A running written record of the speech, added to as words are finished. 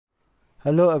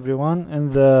Hello everyone,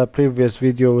 in the previous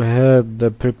video we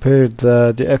had prepared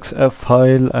the DXF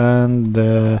file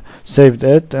and saved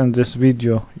it. In this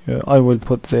video I will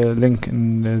put the link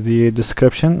in the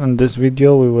description. In this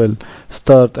video we will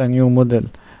start a new model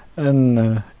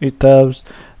in ETABS,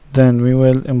 then we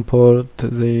will import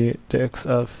the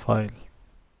DXF file.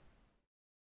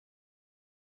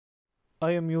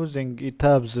 I am using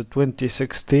ETABS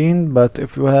 2016, but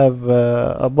if you have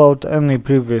about any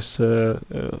previous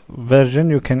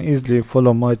version, you can easily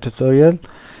follow my tutorial.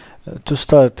 To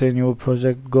start a new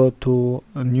project, go to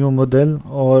a new model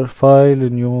or file,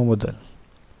 new model.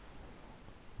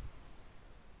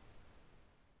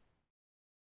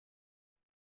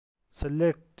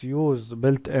 Select use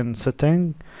built-in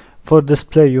setting. For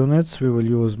display units we will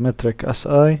use metric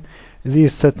SI.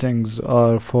 These settings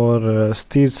are for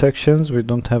steel sections. We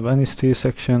don't have any steel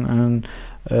section in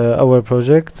our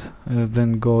project.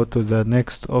 Then go to the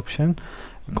next option,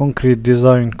 concrete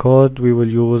design code. We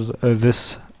will use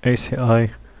this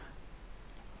ACI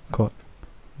code,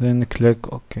 then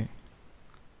click OK.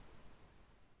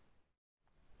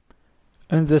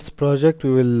 In this project we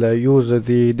will use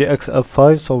the DXF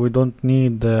file, so we don't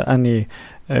need any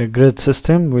grid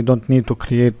system. We don't need to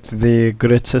create the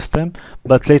grid system,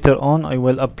 but later on I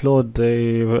will upload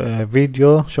a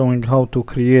video showing how to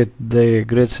create the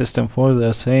grid system for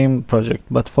the same project,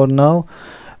 but for now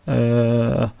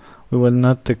we will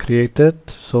not create it,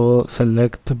 so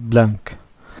select blank.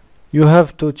 You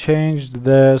have to change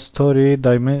the story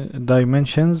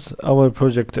dimensions. Our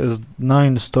project is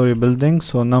 9-story building,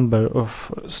 so number of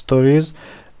stories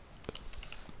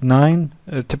 9.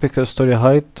 Typical story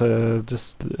height,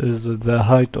 this is the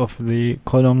height of the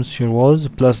columns, shear walls,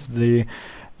 plus the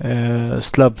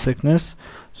slab thickness.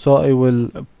 So it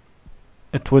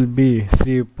will be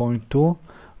 3.2.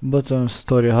 Bottom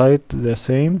story height the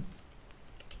same.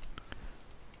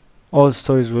 All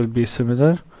stories will be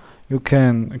similar. You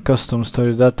can custom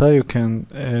story data. You can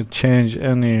change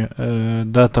any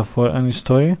data for any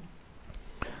story.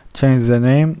 Change the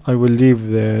name. I will leave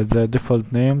the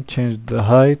default name. Change the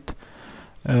height.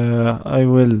 I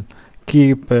will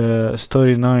keep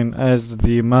story 9 as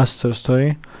the master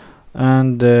story,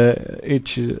 and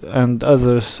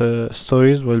other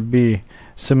stories will be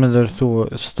similar to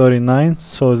story 9,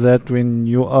 so that when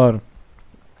you are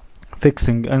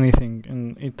fixing anything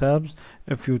in ETABS,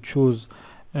 if you choose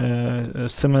a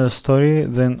similar story,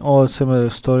 then all similar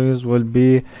stories will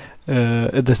be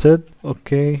edited.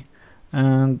 OK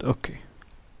and OK.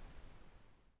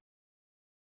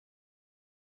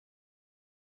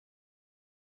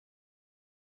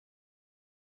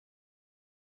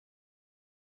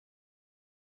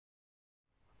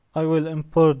 I will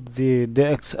import the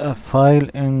DXF file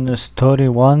in story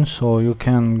 1, so you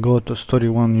can go to story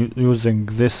 1 using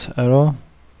this arrow,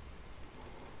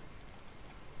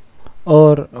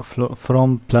 or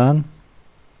from plan,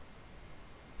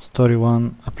 story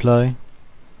 1, apply.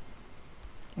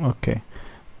 OK,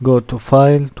 go to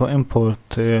file to import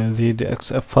the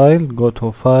DXF file. Go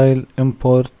to file,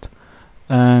 import,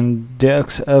 and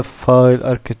DXF file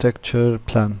architecture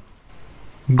plan.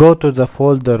 Go to the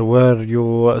folder where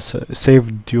you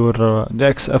saved your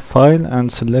DXF file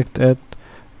and select it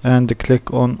and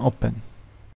click on open.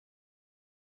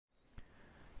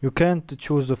 You can't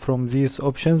choose from these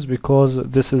options because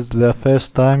this is the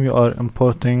first time you are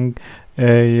importing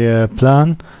a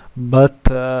plan, but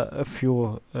if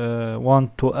you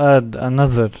want to add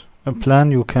another plan,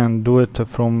 you can do it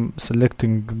from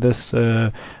selecting this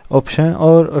option,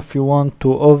 or if you want to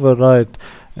overwrite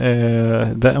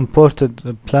the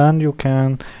imported plan, you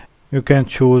can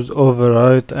choose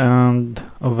overwrite and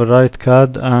overwrite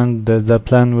CAD, and the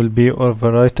plan will be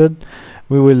overwritten.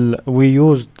 We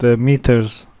used the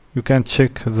meters. You can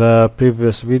check the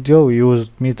previous video. We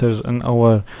used meters in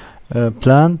our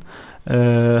plan.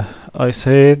 I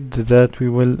said that we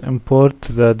will import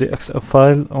the DXF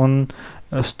file on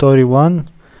story 1,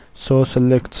 so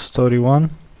select story 1,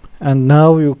 and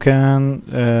now you can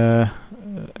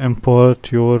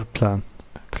import your plan.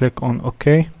 Click on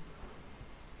OK,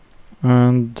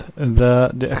 and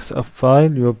the DXF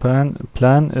file, your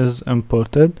plan is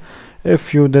imported.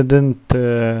 If you didn't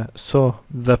saw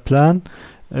the plan,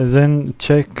 then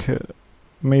check,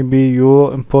 maybe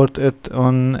you import it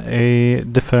on a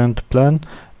different plan.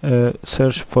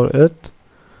 Search for it.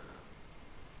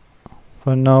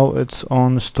 For now it's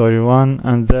on story 1,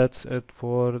 and that's it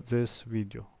for this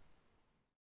video.